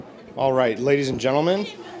All right, ladies and gentlemen,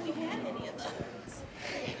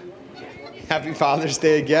 happy Father's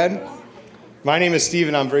Day again. My name is Steve,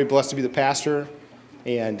 and I'm very blessed to be the pastor,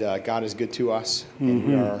 and God is good to us.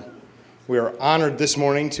 Mm-hmm. And we are honored this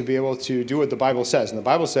morning to be able to do what the Bible says. And the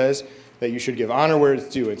Bible says that you should give honor where it's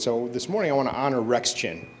due. And so this morning I want to honor Rex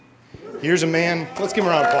Chin. Here's a man. Let's give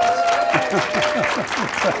him a round of applause.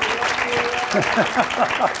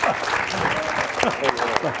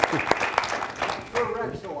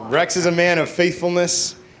 Rex is a man of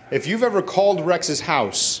faithfulness. If you've ever called Rex's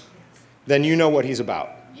house, then you know what he's about.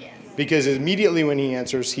 Yes. Because immediately when he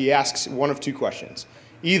answers, he asks one of two questions.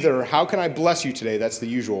 Either, how can I bless you today? That's the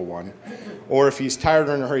usual one. Or if he's tired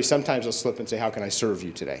or in a hurry, sometimes he'll slip and say, how can I serve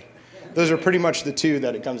you today? Those are pretty much the two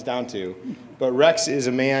that it comes down to. But Rex is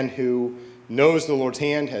a man who knows the Lord's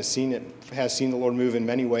hand, has seen the Lord move in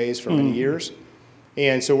many ways for many years.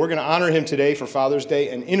 And so we're going to honor him today for Father's Day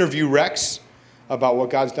and interview Rex about what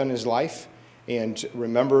God's done in his life and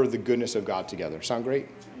remember the goodness of God together. Sound great?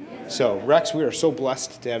 So, Rex, we are so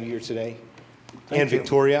blessed to have you here today. Thank you.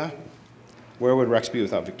 Victoria. Where would Rex be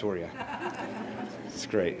without Victoria? It's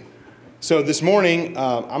great. So this morning,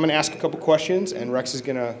 I'm going to ask a couple questions, and Rex is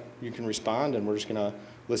you can respond, and we're just going to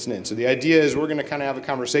listen in. So the idea is we're going to kind of have a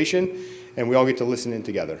conversation, and we all get to listen in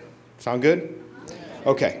together. Sound good?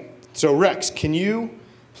 Okay. So Rex, can you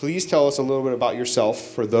please tell us a little bit about yourself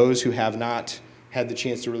for those who have not had the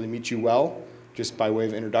chance to really meet you well? Just by way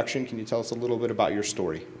of introduction, can you tell us a little bit about your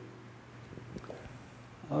story?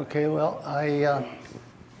 Okay, well, I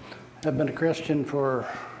have been a Christian for,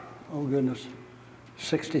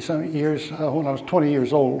 60-some years. When I was 20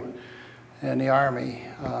 years old in the Army,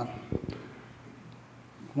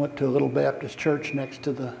 went to a little Baptist church next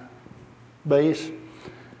to the base,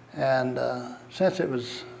 and since it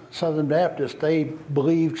was Southern Baptist, they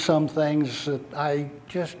believed some things that I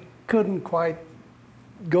just couldn't quite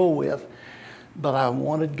go with, but I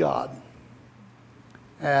wanted God.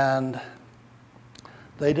 And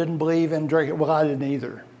they didn't believe in drinking. Well, I didn't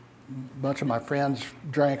either. A bunch of my friends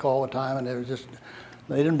drank all the time, and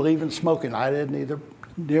they didn't believe in smoking. I didn't either.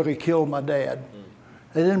 Nearly killed my dad.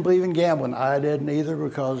 They didn't believe in gambling. I didn't either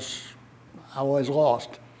because I always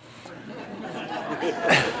lost.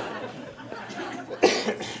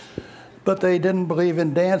 But they didn't believe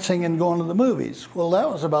in dancing and going to the movies. Well, that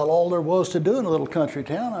was about all there was to do in a little country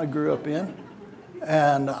town I grew up in.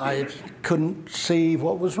 And I couldn't see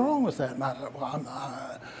what was wrong with that.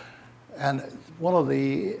 And one of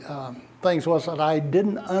the things was that I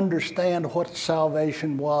didn't understand what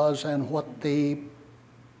salvation was and what the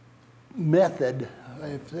method,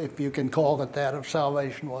 if you can call it that, of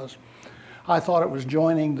salvation was. I thought it was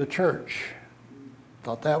joining the church.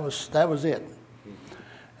 Thought that was it.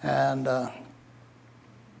 And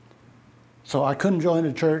so I couldn't join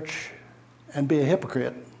the church and be a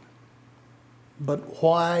hypocrite. But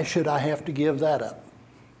why should I have to give that up?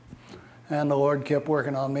 And the Lord kept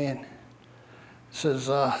working on me. And says,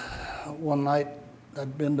 one night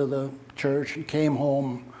I'd been to the church and came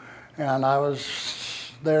home, and I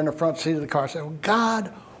was there in the front seat of the car. I said, well,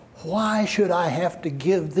 God, why should I have to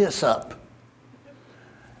give this up?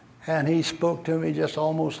 And he spoke to me just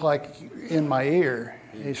almost like in my ear.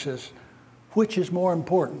 He says, which is more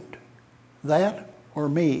important, that or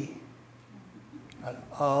me?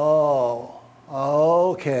 Oh,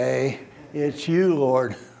 okay, it's you,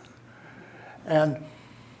 Lord. And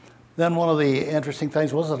then one of the interesting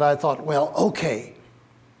things was that I thought, well, okay,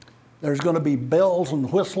 there's going to be bells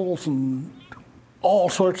and whistles and all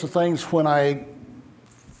sorts of things when I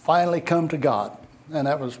finally come to God. And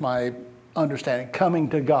that was my understanding, coming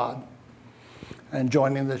to God and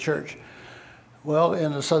joining the church. Well,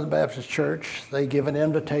 in the Southern Baptist Church, they give an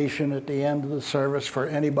invitation at the end of the service for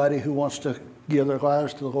anybody who wants to give their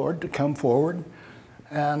lives to the Lord to come forward.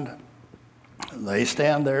 And they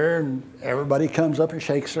stand there, and everybody comes up and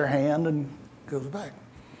shakes their hand and goes back.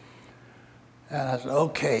 And I said,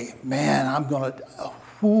 okay, man,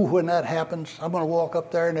 when that happens, I'm going to walk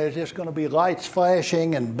up there, and there's just going to be lights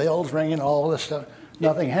flashing and bells ringing, all this stuff.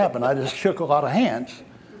 Nothing happened. I just shook a lot of hands.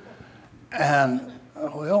 And,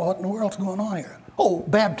 well, what in the world's going on here? Oh,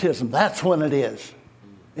 baptism, that's when it is.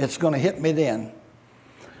 It's going to hit me then.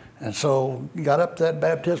 And so got up to that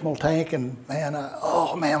baptismal tank, and man,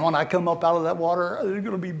 when I come up out of that water, there's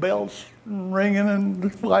going to be bells ringing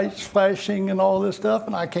and lights flashing and all this stuff,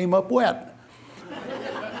 and I came up wet.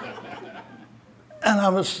 And I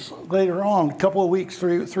was later on, a couple of weeks,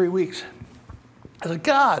 three weeks, I said,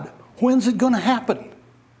 God, when's it going to happen?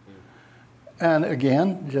 And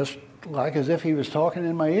again, just like as if he was talking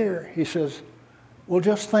in my ear, he says, well,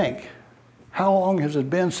 just think, how long has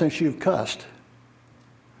it been since you've cussed?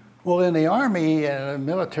 Well, in the Army and the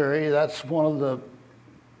military, that's one of the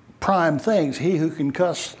prime things. He who can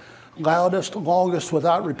cuss loudest, longest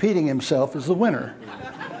without repeating himself is the winner.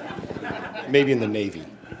 Maybe in the Navy.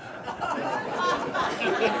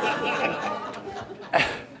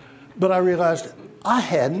 But I realized I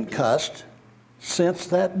hadn't cussed since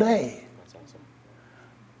that day. That's awesome.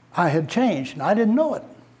 I had changed, and I didn't know it.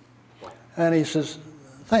 And he says,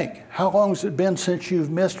 think, how long has it been since you've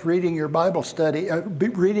missed reading your Bible study,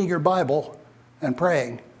 reading your Bible and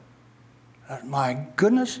praying? My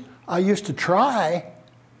goodness, I used to try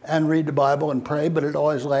and read the Bible and pray, but it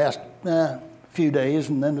always lasts a few days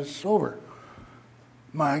and then it's over.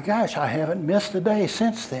 My gosh, I haven't missed a day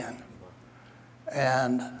since then.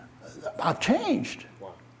 And I've changed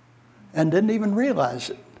and didn't even realize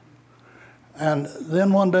it. And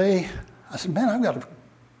then one day I said, man, I've got to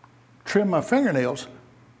trim my fingernails.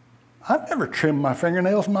 I've never trimmed my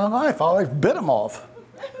fingernails in my life. I always bit them off.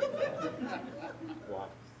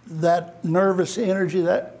 That nervous energy,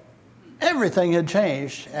 that everything had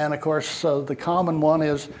changed. And of course, the common one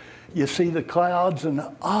is you see the clouds and,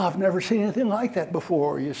 I've never seen anything like that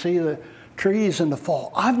before. You see the trees in the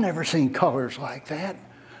fall. I've never seen colors like that.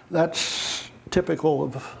 That's typical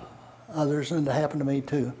of others, and it happened to me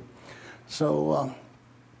too. So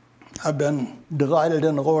I've been delighted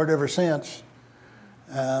in the Lord ever since.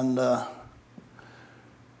 And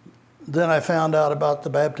then I found out about the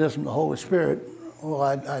baptism of the Holy Spirit. Well,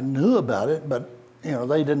 I knew about it, but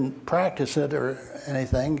they didn't practice it or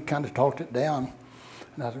anything. Kind of talked it down.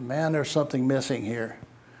 And I said, man, there's something missing here.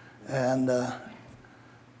 And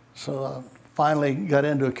so I finally got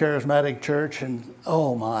into a charismatic church, and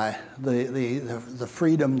oh my, the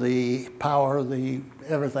freedom, the power, the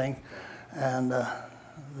everything. And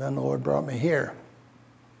then the Lord brought me here.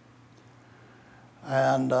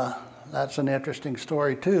 And that's an interesting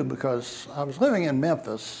story too, because I was living in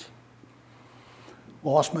Memphis,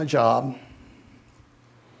 lost my job,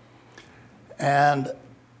 and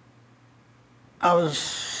I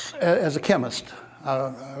was, as a chemist,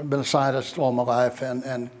 I've been a scientist all my life,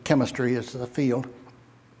 and chemistry is the field.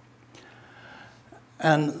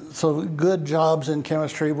 And so good jobs in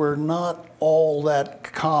chemistry were not all that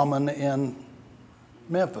common in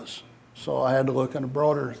Memphis. So I had to look at a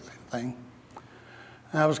broader thing.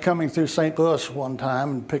 I was coming through St. Louis one time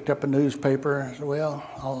and picked up a newspaper. I said, well,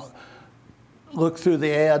 I'll look through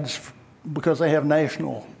the ads because they have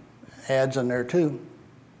national ads in there too.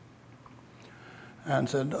 And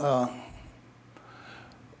said,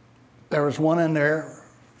 there was one in there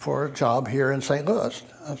for a job here in St. Louis.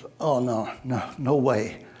 I said, oh, no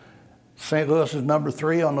way. St. Louis is number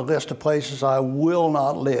 3 on the list of places I will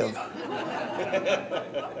not live.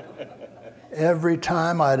 Every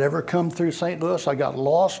time I'd ever come through St. Louis, I got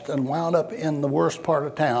lost and wound up in the worst part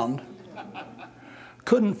of town.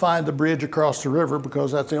 Couldn't find the bridge across the river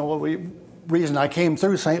because that's the only reason I came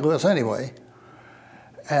through St. Louis anyway.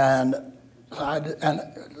 And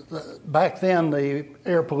back then, the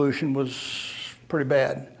air pollution was pretty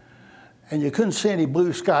bad. And you couldn't see any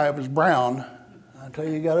blue sky. It was brown until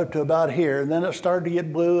you got up to about here. And then it started to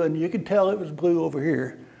get blue, and you could tell it was blue over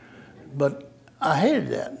here. But I hated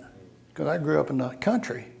that because I grew up in the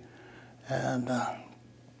country. And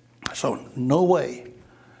so no way.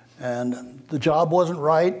 And the job wasn't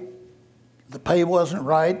right. The pay wasn't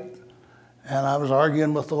right. And I was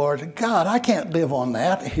arguing with the Lord. God, I can't live on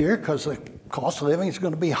that here because the cost of living is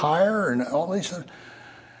going to be higher and all these things.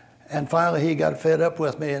 And finally he got fed up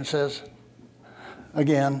with me and says,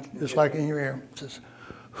 again, just like in your ear, says,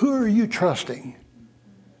 who are you trusting?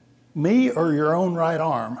 Me or your own right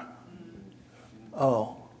arm?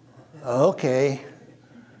 Oh, okay.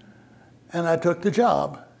 And I took the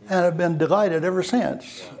job. And I've been delighted ever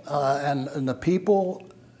since. And the people,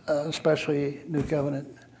 especially New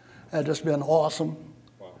Covenant, have just been awesome.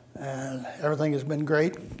 Wow. And everything has been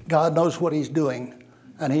great. God knows what he's doing.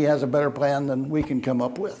 And he has a better plan than we can come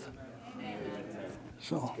up with.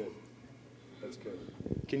 So. That's good. That's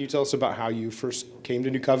good. Can you tell us about how you first came to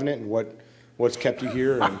New Covenant and what's kept you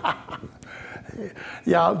here? And...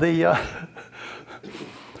 Yeah, I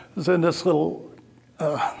was in this little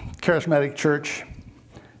charismatic church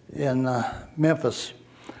in Memphis,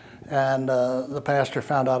 and the pastor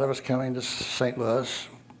found out I was coming to St. Louis,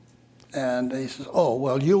 and he says, oh,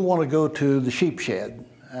 well, you'll want to go to the Sheep Shed.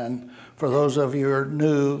 And for those of you who are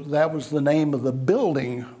new, that was the name of the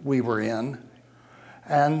building we were in,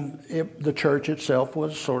 and the church itself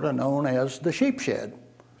was sort of known as the Sheep Shed,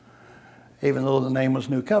 even though the name was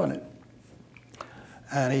New Covenant.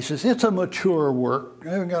 And he says, it's a mature work.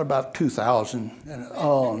 We've got about 2,000. And,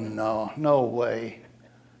 oh, no way.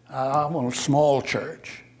 I want a small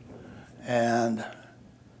church. And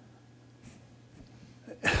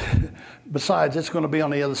besides, it's going to be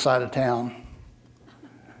on the other side of town.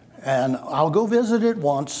 And I'll go visit it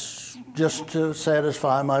once just to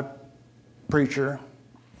satisfy my preacher.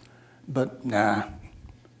 But nah.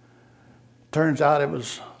 Turns out it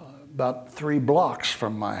was about 3 blocks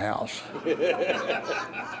from my house.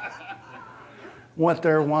 Went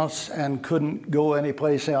there once and couldn't go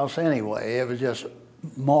anyplace else anyway. It was just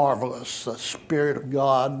marvelous. The Spirit of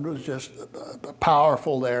God was just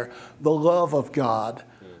powerful there. The love of God.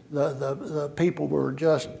 The people were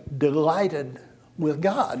just delighted with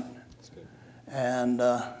God. And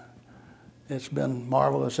it's been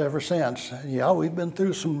marvelous ever since. Yeah, we've been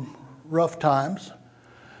through some rough times,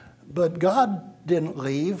 but God didn't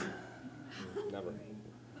leave. Never.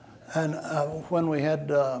 And when we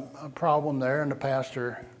had a problem there and the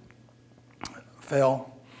pastor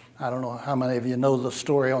fell, I don't know how many of you know the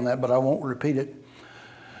story on that, but I won't repeat it.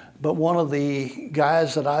 But one of the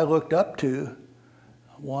guys that I looked up to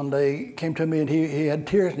one day came to me and he had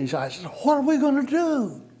tears in his eyes. He said, "What are we going to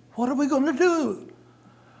do? What are we going to do?"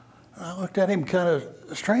 And I looked at him kind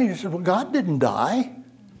of strange. I said, "Well, God didn't die."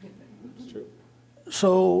 It's true.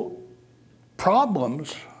 So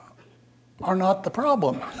problems are not the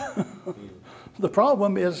problem. The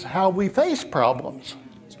problem is how we face problems.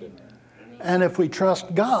 That's good. And if we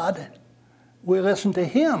trust God, we listen to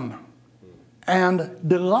Him and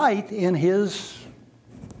delight in His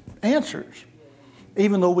answers,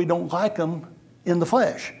 even though we don't like them in the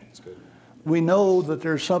flesh. That's good. We know that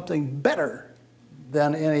there's something better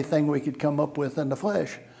than anything we could come up with in the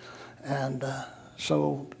flesh. And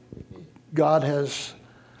so God has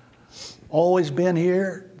always been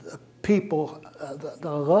here. The people, the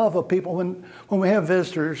love of people, when we have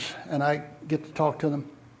visitors and I get to talk to them,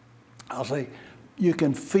 I'll say, you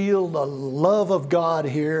can feel the love of God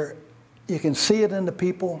here. You can see it in the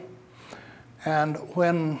people. And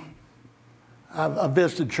when I've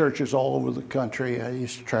visited churches all over the country, I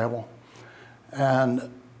used to travel, and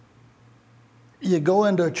you go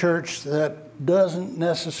into a church that doesn't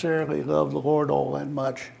necessarily love the Lord all that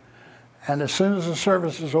much, and as soon as the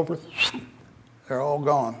service is over, they're all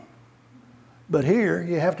gone. But here,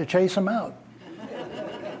 you have to chase them out.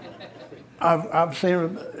 I've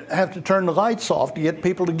seen them have to turn the lights off to get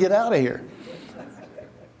people to get out of here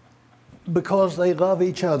because they love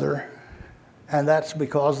each other, and that's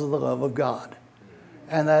because of the love of God.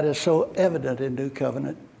 And that is so evident in New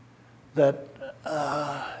Covenant that,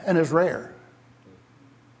 and it's rare,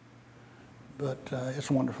 but it's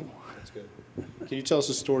wonderful. That's good. Can you tell us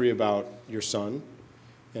a story about your son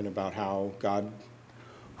and about how God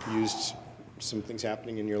used some things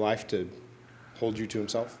happening in your life to hold you to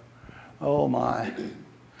Himself? Oh my.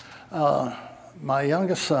 My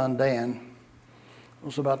youngest son, Dan,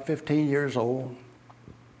 was about 15 years old.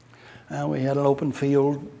 And we had an open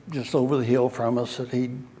field just over the hill from us that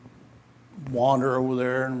he'd wander over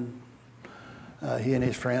there, and he and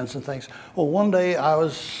his friends and things. Well, one day I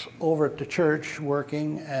was over at the church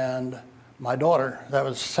working, and my daughter, that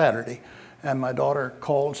was Saturday, and my daughter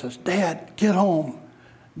called and says, "Dad, get home.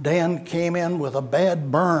 Dan came in with a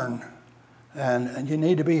bad burn, and you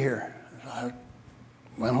need to be here." I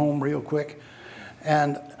went home real quick,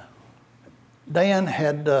 and Dan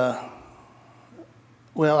had...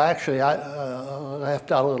 Well, actually, I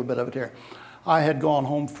left out a little bit of it here. I had gone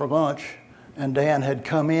home for lunch, and Dan had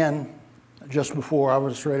come in just before I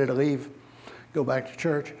was ready to leave, go back to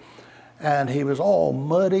church, and he was all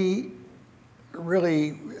muddy,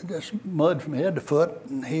 really just mud from head to foot,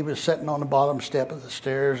 and he was sitting on the bottom step of the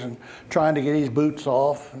stairs and trying to get his boots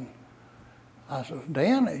off. And I said,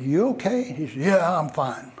 "Dan, are you okay?" He said, "Yeah, I'm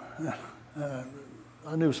fine."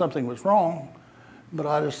 I knew something was wrong, but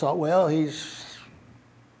I just thought, well, he's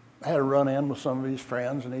had a run-in with some of his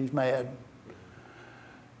friends, and he's mad.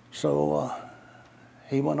 So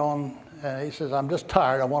he went on, and he says, "I'm just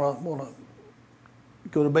tired. I want to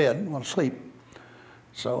go to bed. I want to sleep."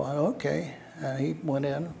 So I okay, and he went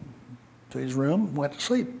in to his room, went to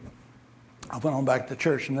sleep. I went on back to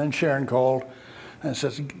church, and then Sharon called and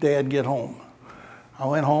says, "Dad, get home." I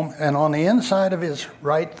went home, and on the inside of his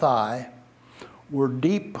right thigh were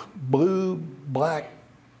deep blue, black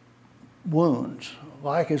wounds,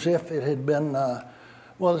 like as if it had been,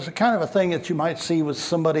 well, it's the kind of a thing that you might see with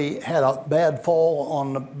somebody had a bad fall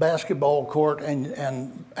on the basketball court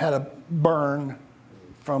and had a burn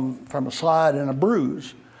from a slide and a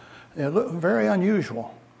bruise. It looked very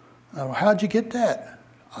unusual. "How'd you get that?"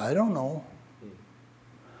 "I don't know."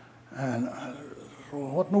 And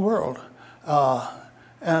what in the world?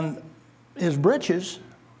 And his britches,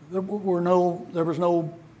 there was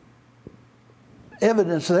no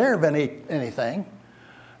evidence there of anything.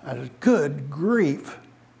 I said, "Good grief,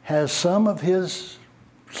 has some of his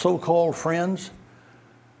so-called friends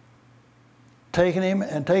taking him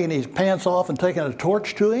and taking his pants off and taking a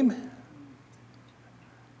torch to him.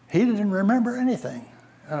 He didn't remember anything.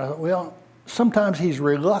 And I thought, well, sometimes he's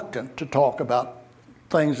reluctant to talk about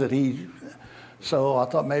things that so I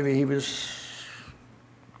thought maybe he was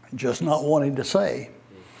just not wanting to say.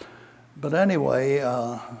 But anyway,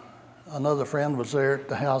 another friend was there at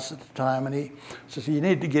the house at the time, and he says, you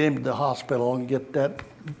need to get him to the hospital and get that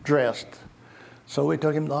dressed. So we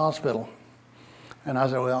took him to the hospital. And I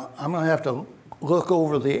said, well, I'm going to have to look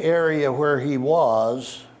over the area where he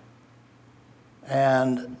was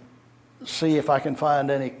and see if I can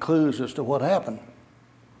find any clues as to what happened.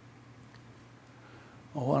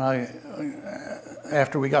 Well,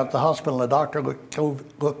 after we got to the hospital, the doctor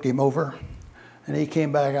looked him over, and he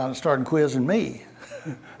came back out and started quizzing me.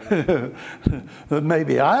 That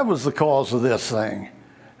maybe I was the cause of this thing.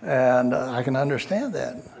 And I can understand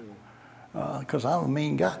that, because I'm a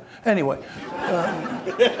mean guy. Anyway.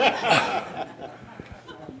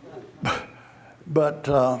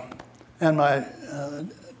 And my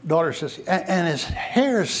daughter says, and his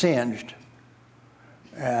hair is singed.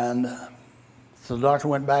 And so the doctor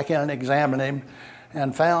went back in and examined him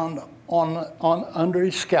and found on under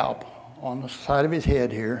his scalp, on the side of his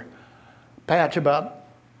head here, patch about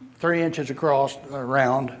 3 inches across,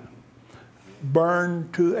 around,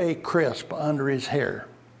 burned to a crisp under his hair.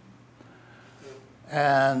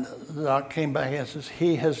 And the doctor came back and says,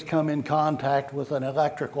 he has come in contact with an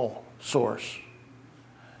electrical source.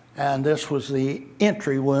 And this was the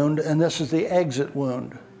entry wound, and this is the exit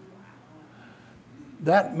wound.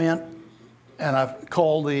 That meant, and I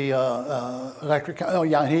called the electric, oh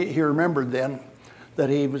yeah, he remembered then that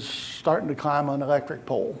he was starting to climb an electric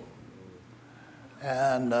pole.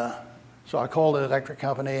 And so I called the electric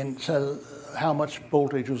company and said how much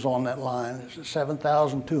voltage was on that line. It was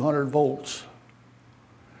 7,200 volts.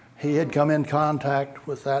 He had come in contact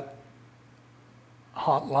with that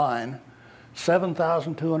hot line.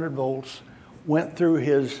 7,200 volts went through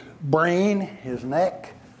his brain, his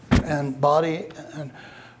neck, and body. And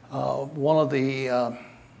one of the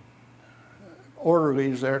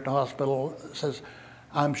orderlies there at the hospital says,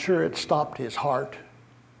 I'm sure it stopped his heart.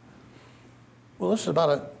 Well, this is about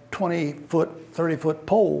a 20-foot, 30-foot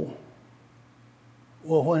pole.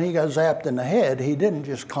 Well, when he got zapped in the head, he didn't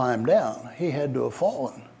just climb down. He had to have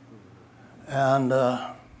fallen. And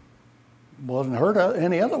wasn't hurt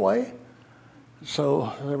any other way.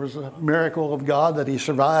 So there was a miracle of God that he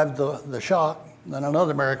survived the shock, and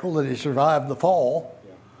another miracle that he survived the fall.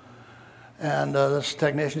 Yeah. And this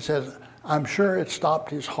technician says, I'm sure it stopped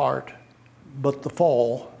his heart, but the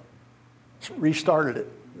fall restarted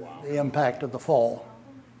it, wow. The impact of the fall.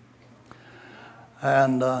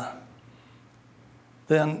 And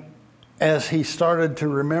then as he started to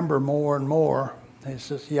remember more and more, he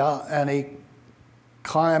says, yeah, and he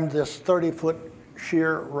climbed this 30-foot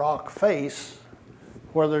sheer rock face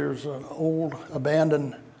where there's an old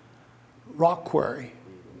abandoned rock quarry.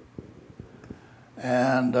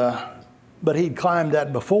 And, but he'd climbed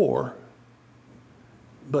that before.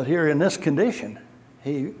 But here in this condition,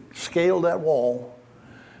 he scaled that wall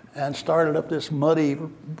and started up this muddy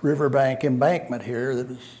riverbank embankment here that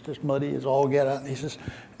was just muddy as all get out. And he says,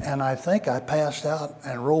 and I think I passed out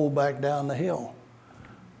and rolled back down the hill.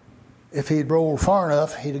 If he'd rolled far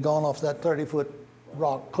enough, he'd have gone off that 30-foot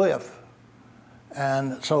rock cliff.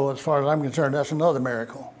 And so as far as I'm concerned, that's another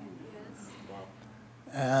miracle.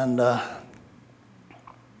 Yes. And,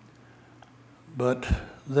 but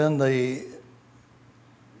then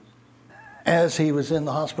as he was in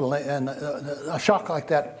the hospital, and a shock like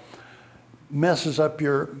that messes up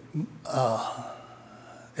your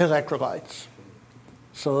electrolytes.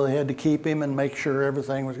 So they had to keep him and make sure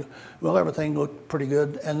everything was good. Well, everything looked pretty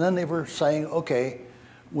good. And then they were saying, okay,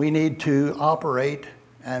 we need to operate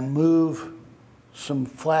and move some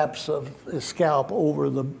flaps of his scalp over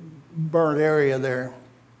the burnt area there.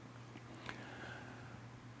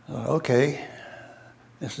 Okay,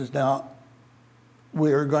 this is now,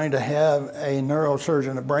 we are going to have a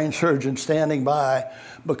neurosurgeon, a brain surgeon standing by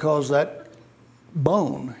because that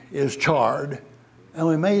bone is charred and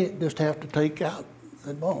we may just have to take out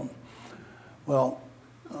that bone. Well,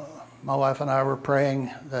 my wife and I were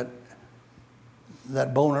praying that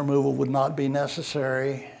that bone removal would not be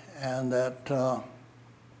necessary and that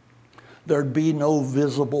there'd be no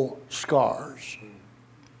visible scars.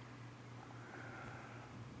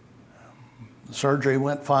 The surgery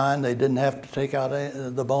went fine. They didn't have to take out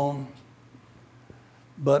the bone.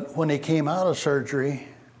 But when he came out of surgery,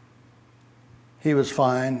 he was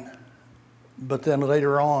fine. But then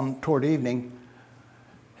later on, toward evening,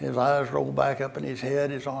 his eyes rolled back up in his head.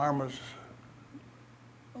 His arm was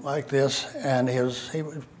like this, and he was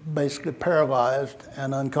basically paralyzed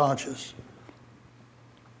and unconscious.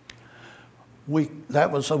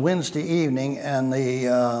 That was a Wednesday evening, and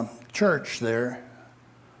the church there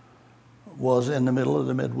was in the middle of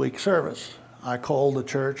the midweek service. I called the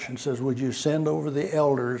church and says, would you send over the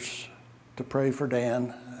elders to pray for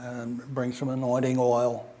Dan and bring some anointing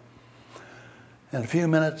oil? In a few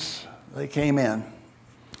minutes, they came in.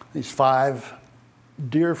 These 5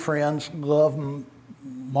 dear friends, love them,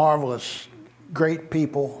 marvelous, great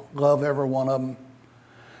people, love every one of them.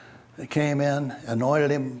 They came in,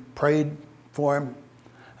 anointed him, prayed for him,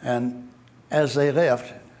 and as they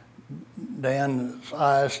left, Dan's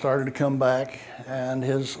eyes started to come back, and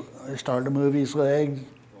he started to move his legs.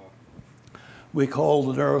 We called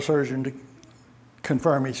the neurosurgeon to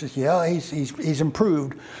confirm. He says, yeah, he's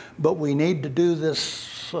improved, but we need to do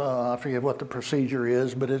this, I forget what the procedure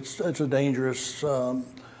is, but it's a dangerous,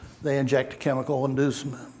 they inject a chemical and do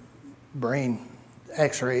some brain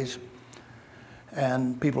x-rays,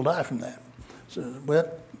 and people die from that. So,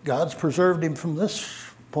 well, God's preserved him from this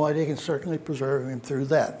point. He can certainly preserve him through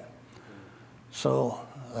that. So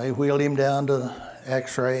they wheeled him down to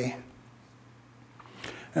x-ray,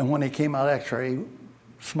 and when he came out of x-ray, he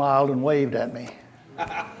smiled and waved at me.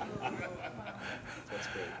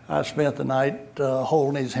 I spent the night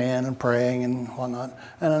holding his hand and praying and whatnot,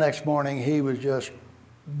 and the next morning he was just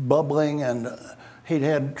bubbling, and he'd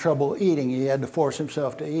had trouble eating. He had to force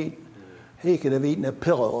himself to eat. He could have eaten a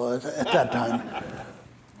pillow at that time.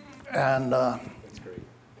 And That's great.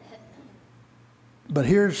 But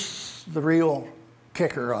here's the real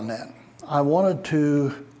kicker on that. I wanted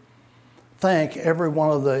to thank every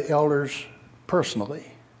one of the elders personally.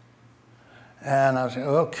 And I said,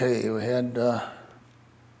 okay, we had,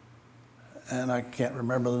 and I can't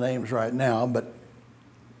remember the names right now,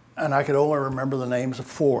 and I could only remember the names of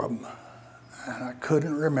 4 of them. And I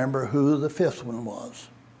couldn't remember who the 5th one was.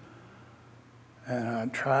 And I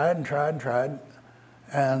tried and tried and tried.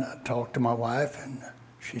 And I talked to my wife, and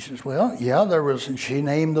she says, well, yeah, there was, and she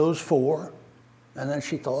named those 4. And then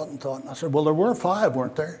she thought and thought, and I said, well, there were 5,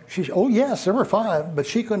 weren't there? She said, oh, yes, there were 5, but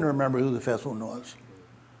she couldn't remember who the 5th one was.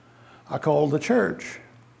 I called the church.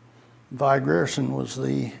 Vi Grierson was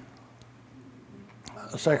the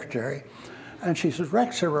secretary, and she says,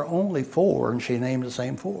 Rex, there were only 4, and she named the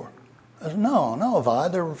same 4. I said, no, Vi,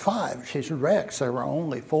 there were 5. She said, Rex, there were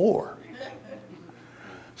only 4.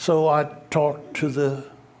 So I talked to them.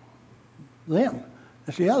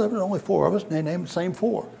 I said, yeah, there were only 4 of us, and they named the same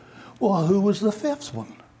 4. Well, who was the 5th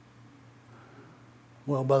one?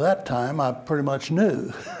 Well, by that time, I pretty much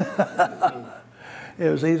knew. It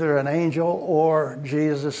was either an angel or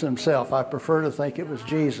Jesus himself. I prefer to think it was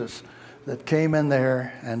Jesus that came in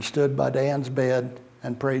there and stood by Dan's bed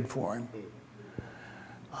and prayed for him.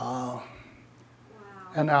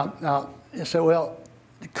 And now you say, well,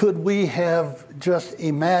 could we have just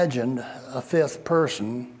imagined a 5th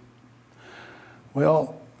person?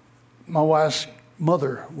 Well, my wife's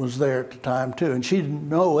mother was there at the time too, and she didn't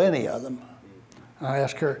know any of them. I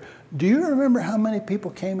asked her, do you remember how many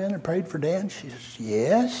people came in and prayed for Dan? She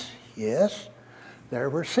says, yes, there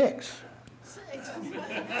were 6.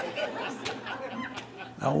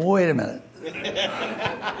 Now, wait a minute.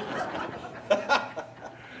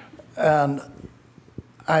 And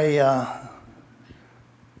I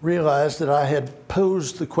realized that I had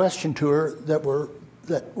posed the question to her that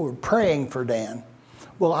were praying for Dan.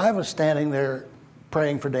 Well, I was standing there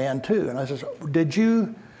praying for Dan too, and I said, did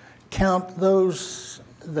you count those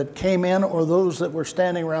that came in or those that were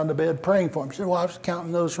standing around the bed praying for him? She said, well, I was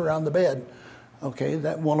counting those around the bed. Okay,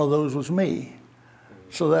 that one of those was me.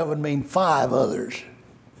 So that would mean 5 others.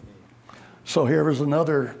 So here was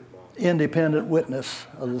another independent witness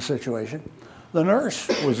of the situation. The nurse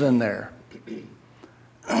was in there.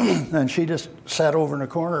 And she just sat over in a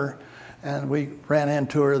corner, and we ran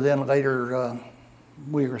into her then later, a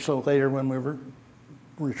week or so later when we were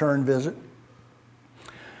return visit.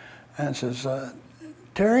 And says,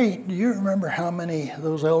 Terry, do you remember how many of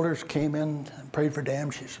those elders came in and prayed for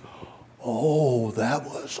Dan? She says, oh, that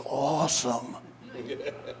was awesome.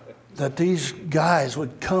 That these guys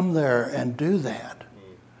would come there and do that.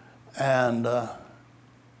 And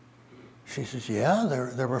she says, yeah,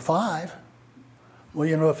 there were 5. Well,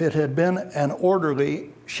 you know, if it had been an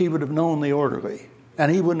orderly, she would have known the orderly. And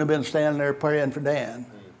he wouldn't have been standing there praying for Dan.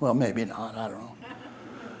 Well, maybe not, I don't know.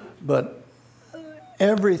 But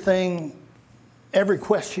every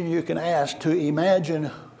question you can ask to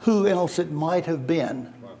imagine who else it might have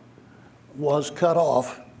been was cut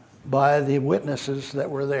off by the witnesses that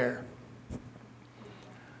were there.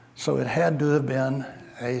 So it had to have been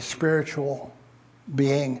a spiritual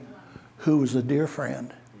being who was a dear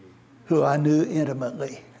friend who I knew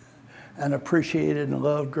intimately and appreciated and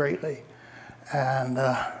loved greatly. And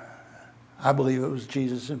I believe it was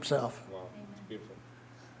Jesus himself. Wow, it's beautiful.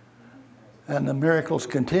 And the miracles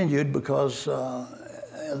continued because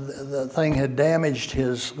the thing had damaged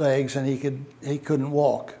his legs and he couldn't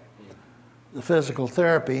walk. The physical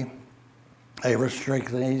therapy, they were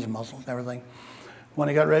strengthening his muscles and everything. When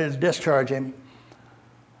he got ready to discharge him,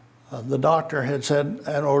 the doctor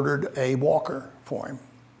had ordered a walker for him.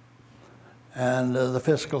 And the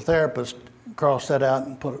physical therapist crossed that out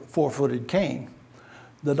and put a 4-footed cane.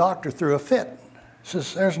 The doctor threw a fit.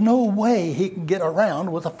 Says, there's no way he can get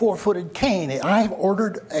around with a 4-footed cane. I've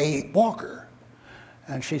ordered a walker.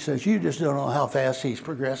 And she says, you just don't know how fast he's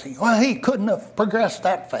progressing. Well, he couldn't have progressed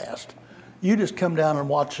that fast. You just come down and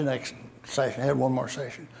watch the next session. I had one more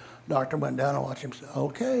session. Doctor went down and watched him. Said,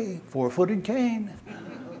 okay, 4-footed cane.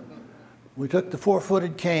 We took the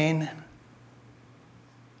 4-footed cane.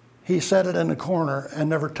 He set it in the corner and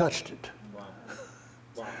never touched it. Wow.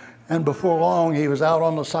 Wow. And before long, he was out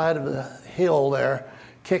on the side of the hill there,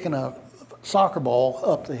 kicking a soccer ball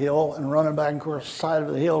up the hill and running back across the side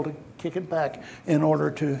of the hill to kick it back in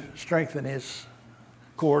order to strengthen his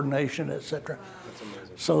coordination, etc. That's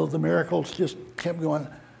amazing. So the miracles just kept going.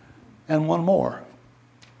 And one more.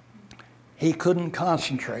 He couldn't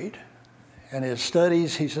concentrate. In his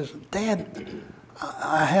studies, he says, Dad,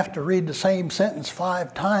 I have to read the same sentence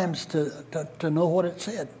 5 times to know what it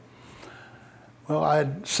said. Well,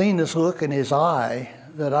 I'd seen this look in his eye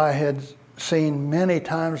that I had seen many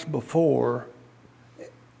times before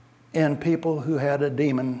in people who had a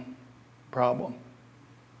demon problem.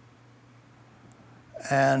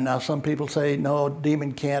 And now some people say, no,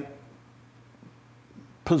 demon can't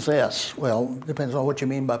possess. Well, depends on what you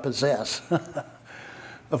mean by possess.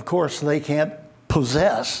 Of course, they can't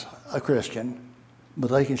possess a Christian, but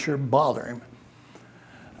they can sure bother him.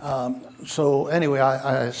 So anyway,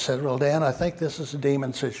 I said, well, Dan, I think this is a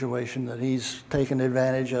demon situation, that he's taken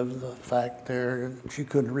advantage of the fact there she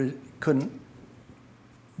couldn't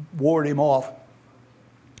ward him off.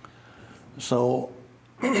 So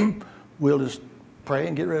we'll just pray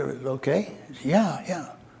and get rid of it. Okay?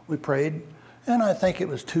 Yeah. We prayed, and I think it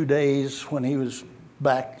was 2 days when he was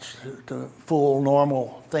back to full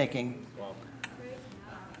normal thinking. Wow.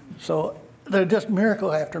 So there's just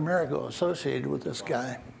miracle after miracle associated with this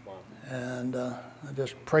guy. Wow. And I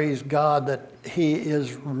just praise God that he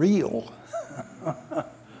is real.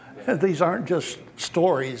 These aren't just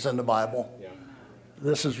stories in the Bible. Yeah.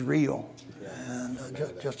 This is real. Yeah. And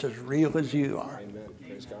just as real as you are. Amen.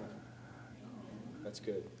 Praise God. That's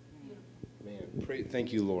good. Man,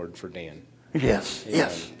 thank you, Lord, for Dan. Yes, Amen.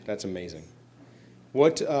 yes. That's amazing.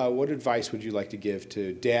 What advice would you like to give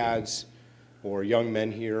to dads or young men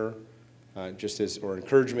here, or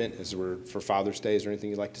encouragement for Father's Day? Is there anything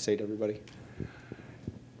you'd like to say to everybody?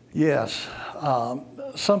 Yes.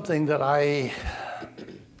 Something that I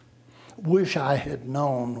wish I had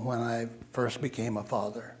known when I first became a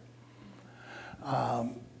father.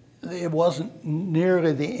 It wasn't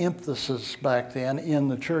nearly the emphasis back then in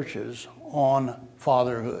the churches on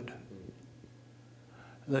fatherhood.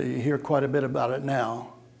 You hear quite a bit about it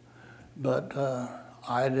now, but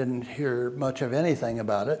I didn't hear much of anything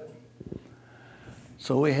about it.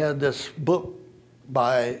 So we had this book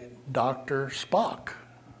by Dr. Spock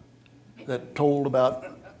that told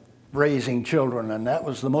about raising children, and that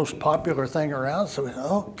was the most popular thing around. So we said,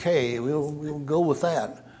 okay, we'll go with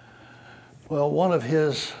that. Well, one of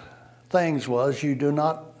his things was, you do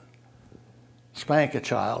not spank a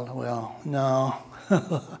child. Well, no.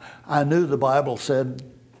 I knew the Bible said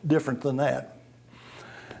different than that.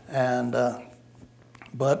 And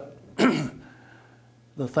but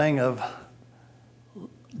the thing of,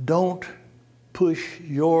 don't push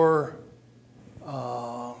your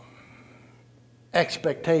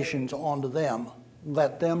expectations onto them.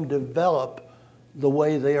 Let them develop the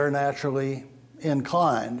way they are naturally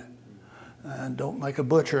inclined. And don't make a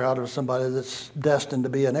butcher out of somebody that's destined to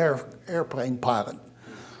be an airplane pilot.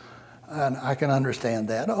 And I can understand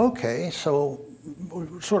that. Okay, so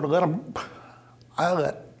sort of I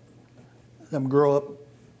let them grow up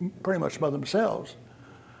pretty much by themselves.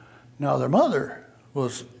 Now their mother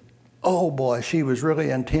was, oh boy, she was really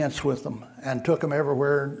intense with them and took them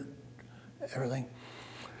everywhere, everything.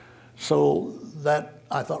 So that,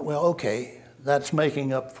 I thought, well, okay, that's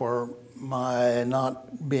making up for my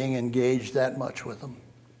not being engaged that much with them.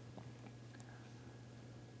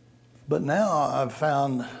 But now I've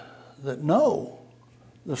found that no,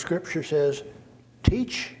 the scripture says,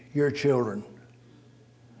 teach your children.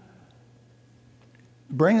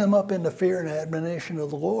 Bring them up in the fear and admonition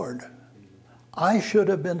of the Lord. I should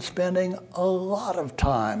have been spending a lot of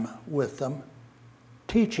time with them,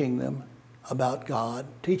 teaching them about God,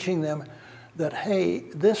 teaching them that, hey,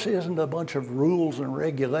 this isn't a bunch of rules and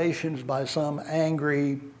regulations by some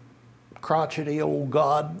angry, crotchety old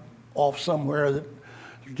God off somewhere that's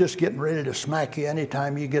just getting ready to smack you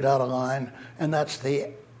anytime you get out of line. And that's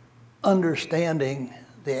the understanding,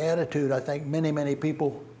 the attitude I think many, many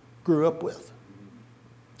people grew up with.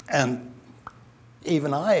 And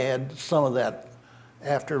even I had some of that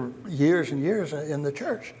after years and years in the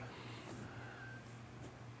church.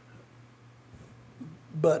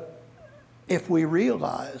 But if we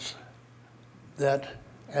realize that,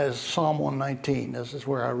 as Psalm 119, this is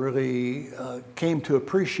where I really came to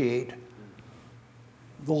appreciate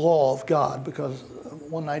the law of God, because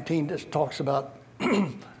 119 just talks about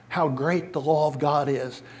how great the law of God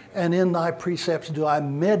is. And in thy precepts do I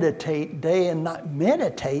meditate day and night.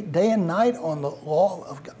 Meditate day and night on the law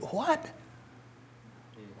of God. What?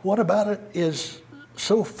 What about it is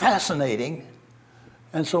so fascinating?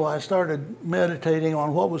 And so I started meditating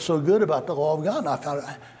on what was so good about the law of God. And I found,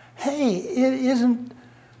 hey, it isn't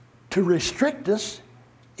to restrict us,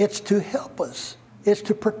 it's to help us. It's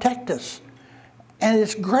to protect us. And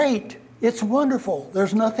it's great. It's wonderful.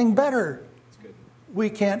 There's nothing better. We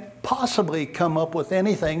can't possibly come up with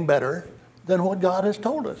anything better than what God has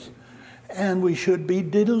told us. And we should be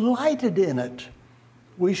delighted in it.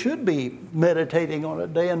 We should be meditating on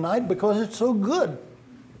it day and night because it's so good.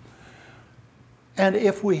 And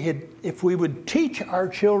if we would teach our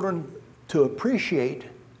children to appreciate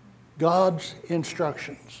God's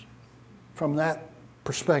instructions from that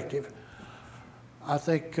perspective, I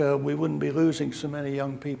think we wouldn't be losing so many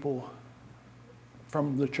young people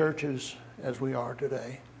from the churches as we are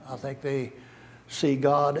today. I think they see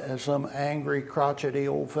God as some angry, crotchety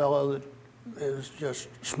old fellow that is just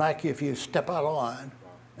smack you if you step out of line,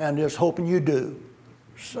 and just hoping you do.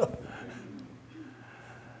 So.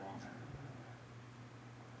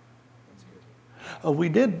 We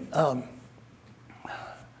did,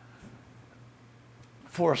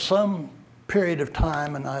 for some period of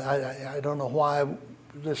time, and I don't know why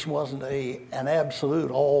this wasn't an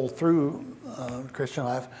absolute all through Christian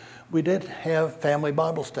life, we did have family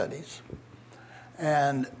Bible studies.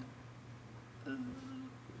 And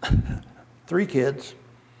 3 kids,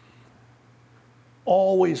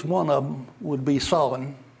 always one of them would be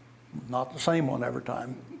sullen, not the same one every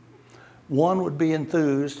time. One would be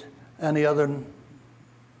enthused, and the other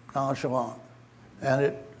nonchalant, and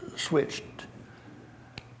it switched.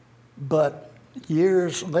 But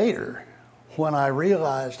years later, when I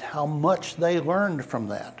realized how much they learned from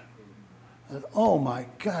that, oh my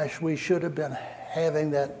gosh, we should have been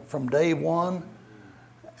having that from day one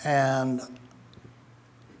and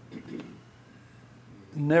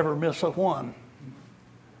never miss a one.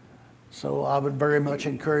 So I would very much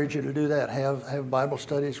encourage you to do that. Have Bible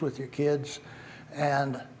studies with your kids,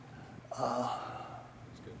 and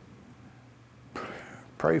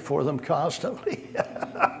pray for them constantly.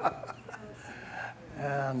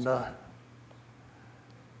 And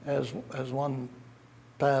as one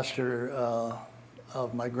pastor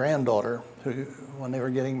of my granddaughter, who, when they were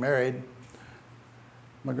getting married,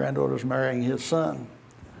 my granddaughter was marrying his son,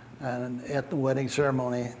 and at the wedding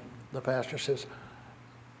ceremony, the pastor says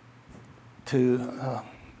to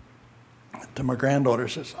my granddaughter,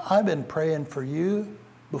 says, "I've been praying for you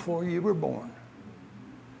before you were born."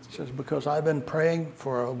 He says, because I've been praying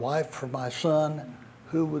for a wife for my son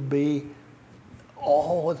who would be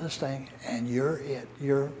all of this thing, and you're it.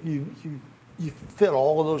 You fit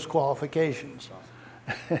all of those qualifications.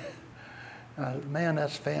 Man,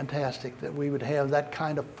 that's fantastic that we would have that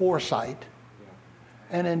kind of foresight.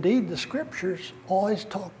 And indeed, the scriptures always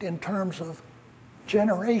talked in terms of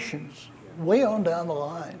generations, way on down the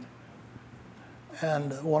line.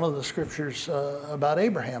 And one of the scriptures about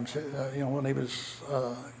Abraham, when he was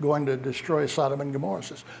going to destroy Sodom and Gomorrah,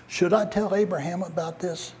 says, "Should I tell Abraham about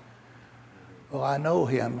this? Well, I know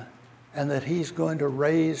him, and that he's going to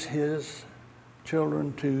raise his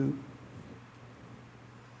children to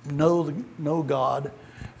know God."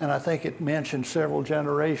 And I think it mentioned several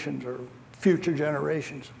generations or future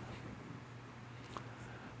generations.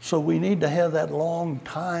 So we need to have that long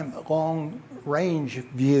range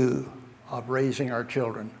view of raising our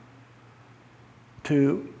children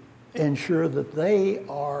to ensure that they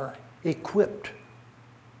are equipped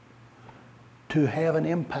to have an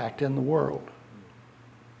impact in the world.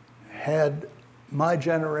 Had my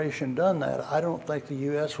generation done that, I don't think the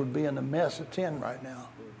U.S. would be in the mess it's in right now.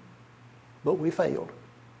 But we failed.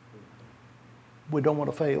 We don't want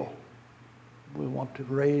to fail. We want to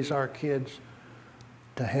raise our kids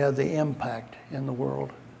to have the impact in the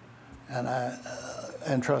world.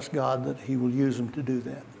 and trust God that He will use them to do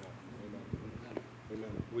that. Amen.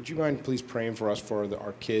 Would you mind please praying for us for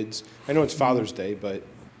our kids? I know it's Father's Day, but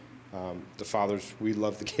the fathers, we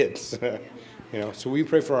love the kids. So we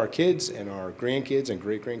pray for our kids and our grandkids and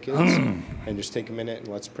great-grandkids, and just take a minute and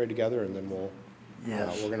let's pray together, and then we're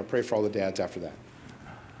going to pray for all the dads after that.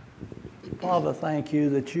 Father, thank you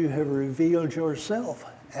that you have revealed yourself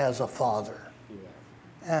as a father.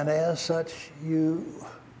 And as such, you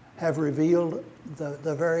have revealed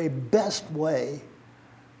the very best way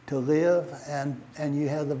to live, and you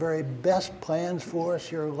have the very best plans for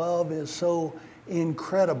us. Your love is so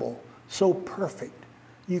incredible, so perfect.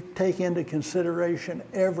 You take into consideration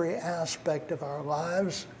every aspect of our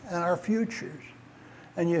lives and our futures.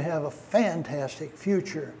 And you have a fantastic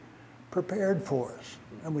future prepared for us.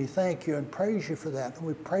 And we thank you and praise you for that. And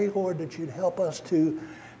we pray, Lord, that you'd help us to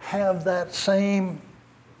have that same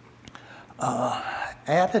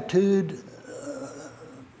attitude,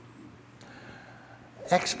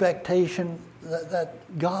 expectation, that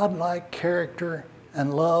God-like character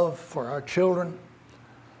and love for our children.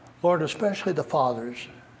 Lord, especially the fathers,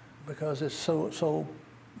 because it's so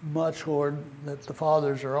much, Lord, that the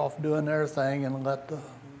fathers are off doing their thing and let the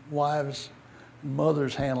wives and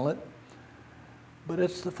mothers handle it. But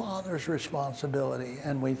it's the father's responsibility,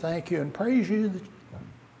 and we thank you and praise you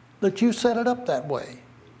that you set it up that way,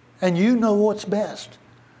 and you know what's best.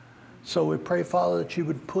 So we pray, Father, that you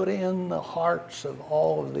would put in the hearts of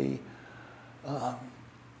all of the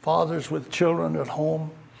fathers with children at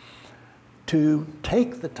home to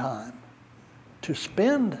take the time to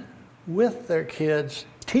spend with their kids,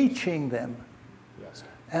 teaching them. Yes.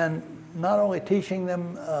 And not only teaching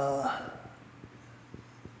them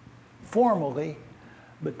formally,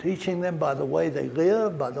 but teaching them by the way they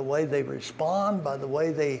live, by the way they respond, by the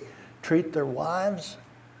way they treat their wives,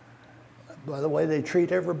 by the way they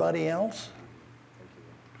treat everybody else.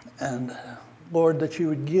 And Lord, that you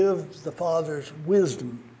would give the fathers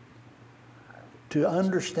wisdom to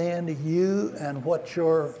understand you and what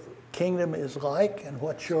your kingdom is like and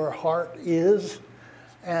what your heart is,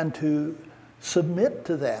 and to submit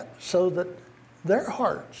to that so that their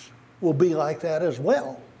hearts will be like that as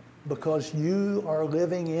well, because you are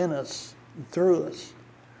living in us, through us.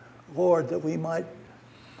 Lord, that we might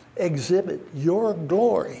exhibit your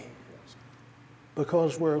glory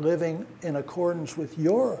because we're living in accordance with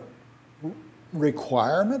your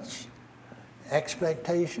requirements,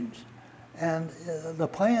 expectations, and the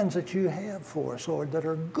plans that you have for us, Lord, that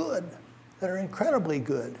are good, that are incredibly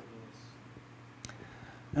good.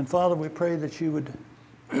 And Father, we pray that you would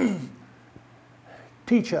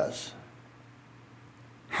teach us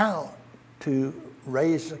how to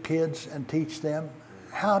raise the kids and teach them,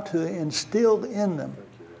 how to instill in them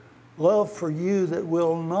love for you that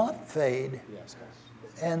will not fade,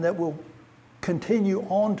 and that will continue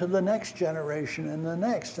on to the next generation and the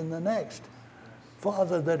next and the next.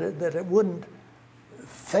 Father, that it wouldn't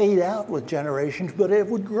fade out with generations, but it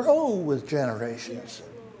would grow with generations.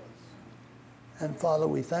 And Father,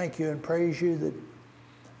 we thank you and praise you that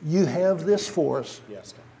you have this for us.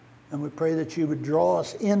 Yes, God. And we pray that you would draw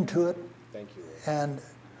us into it. Thank you. And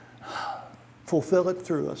fulfill it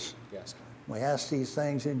through us. Yes, God. We ask these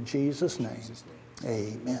things in Jesus' name.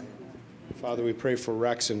 Amen. Father, we pray for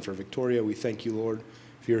Rex and for Victoria. We thank you, Lord,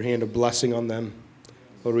 for your hand of blessing on them.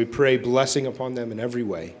 Lord, we pray blessing upon them in every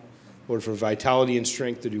way. Lord, for vitality and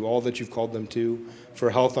strength to do all that you've called them to, for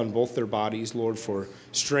health on both their bodies, Lord, for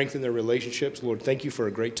strength in their relationships. Lord, thank you for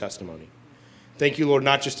a great testimony. Thank you, Lord,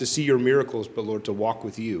 not just to see your miracles, but, Lord, to walk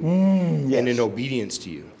with you Yes. and in obedience to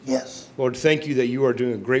you. Yes. Lord, thank you that you are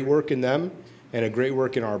doing a great work in them and a great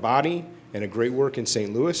work in our body and a great work in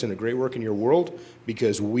St. Louis and a great work in your world,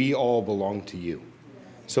 because we all belong to you.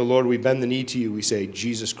 So, Lord, we bend the knee to you. We say,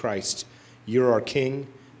 Jesus Christ, you're our King.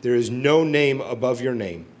 There is no name above your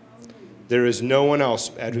name. There is no one else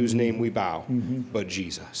at whose name we bow but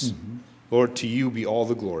Jesus. Lord, to you be all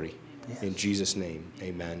the glory. Yes. In Jesus' name,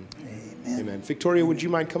 amen. Amen. Amen. Victoria, would you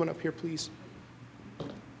mind coming up here, please? Can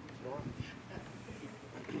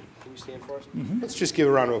you stand for us? Let's just give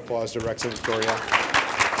a round of applause to Rex and Victoria.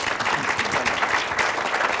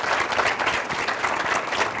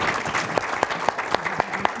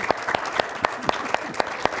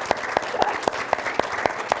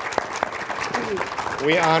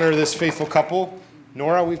 We honor this faithful couple.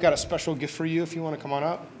 Nora, we've got a special gift for you if you want to come on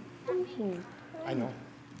up. I know.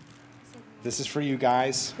 This is for you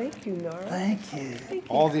guys. Thank you, Nora. Thank you.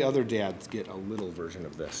 All the other dads get a little version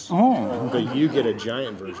of this. Oh. But you get a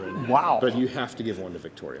giant version. Wow. But you have to give one to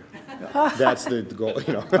Victoria. That's the goal,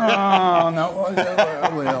 you know. Oh, no.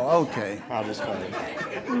 Well, okay. I'll just play.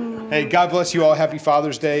 Hey, God bless you all. Happy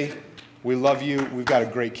Father's Day. We love you. We've got a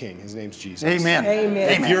great king. His name's Jesus. Amen.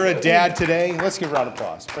 Amen. If you're a dad today, let's give a round of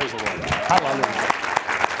applause. Praise the Lord. Hallelujah.